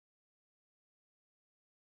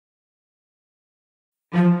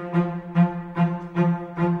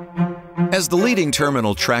As the leading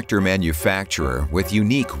terminal tractor manufacturer with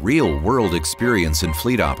unique real-world experience in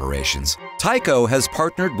fleet operations, TICO has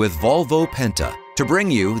partnered with Volvo Penta to bring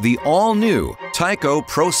you the all-new TICO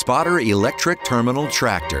ProSpotter electric terminal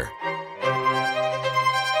tractor.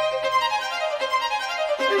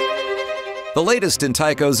 The latest in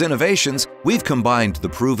TICO's innovations, we've combined the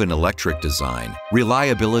proven electric design,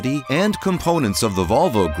 reliability, and components of the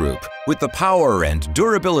Volvo Group with the power and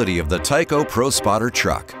durability of the TICO ProSpotter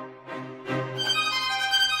truck.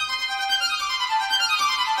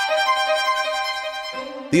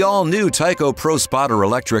 The all-new TICO ProSpotter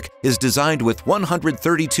Electric is designed with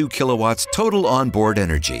 132 kilowatts total onboard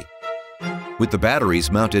energy, with the batteries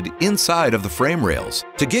mounted inside of the frame rails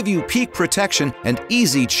to give you peak protection and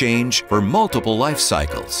easy change for multiple life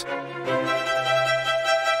cycles.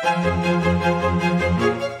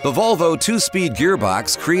 The Volvo 2-speed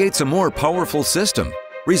gearbox creates a more powerful system,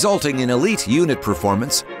 resulting in elite unit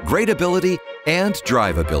performance, gradability, and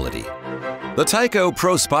drivability. The TICO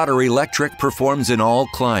ProSpotter Electric performs in all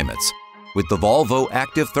climates, with the Volvo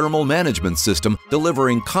Active Thermal Management System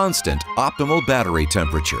delivering constant, optimal battery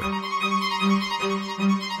temperature.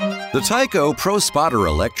 The TICO ProSpotter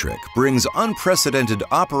Electric brings unprecedented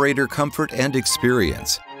operator comfort and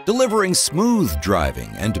experience, delivering smooth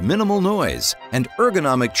driving and minimal noise, and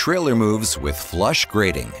ergonomic trailer moves with flush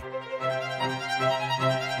grading.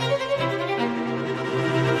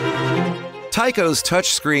 TICO's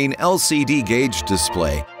touchscreen LCD gauge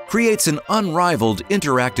display creates an unrivaled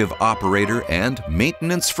interactive operator and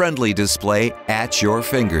maintenance-friendly display at your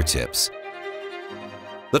fingertips.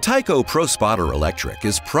 The TICO ProSpotter Electric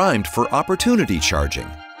is primed for opportunity charging.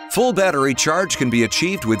 Full battery charge can be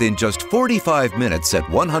achieved within just 45 minutes at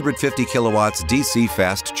 150 kilowatts DC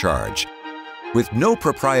fast charge, with no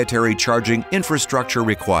proprietary charging infrastructure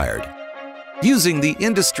required, using the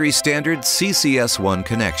industry-standard CCS1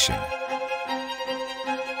 connection.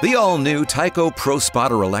 The all-new TICO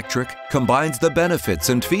ProSpotter Electric combines the benefits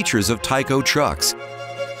and features of TICO trucks,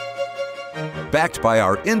 backed by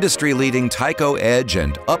our industry-leading TICO Edge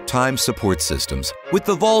and Uptime support systems, with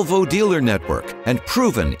the Volvo dealer network and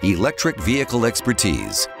proven electric vehicle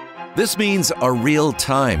expertise. This means a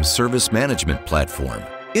real-time service management platform,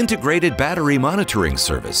 integrated battery monitoring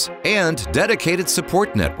service, and dedicated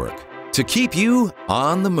support network to keep you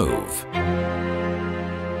on the move.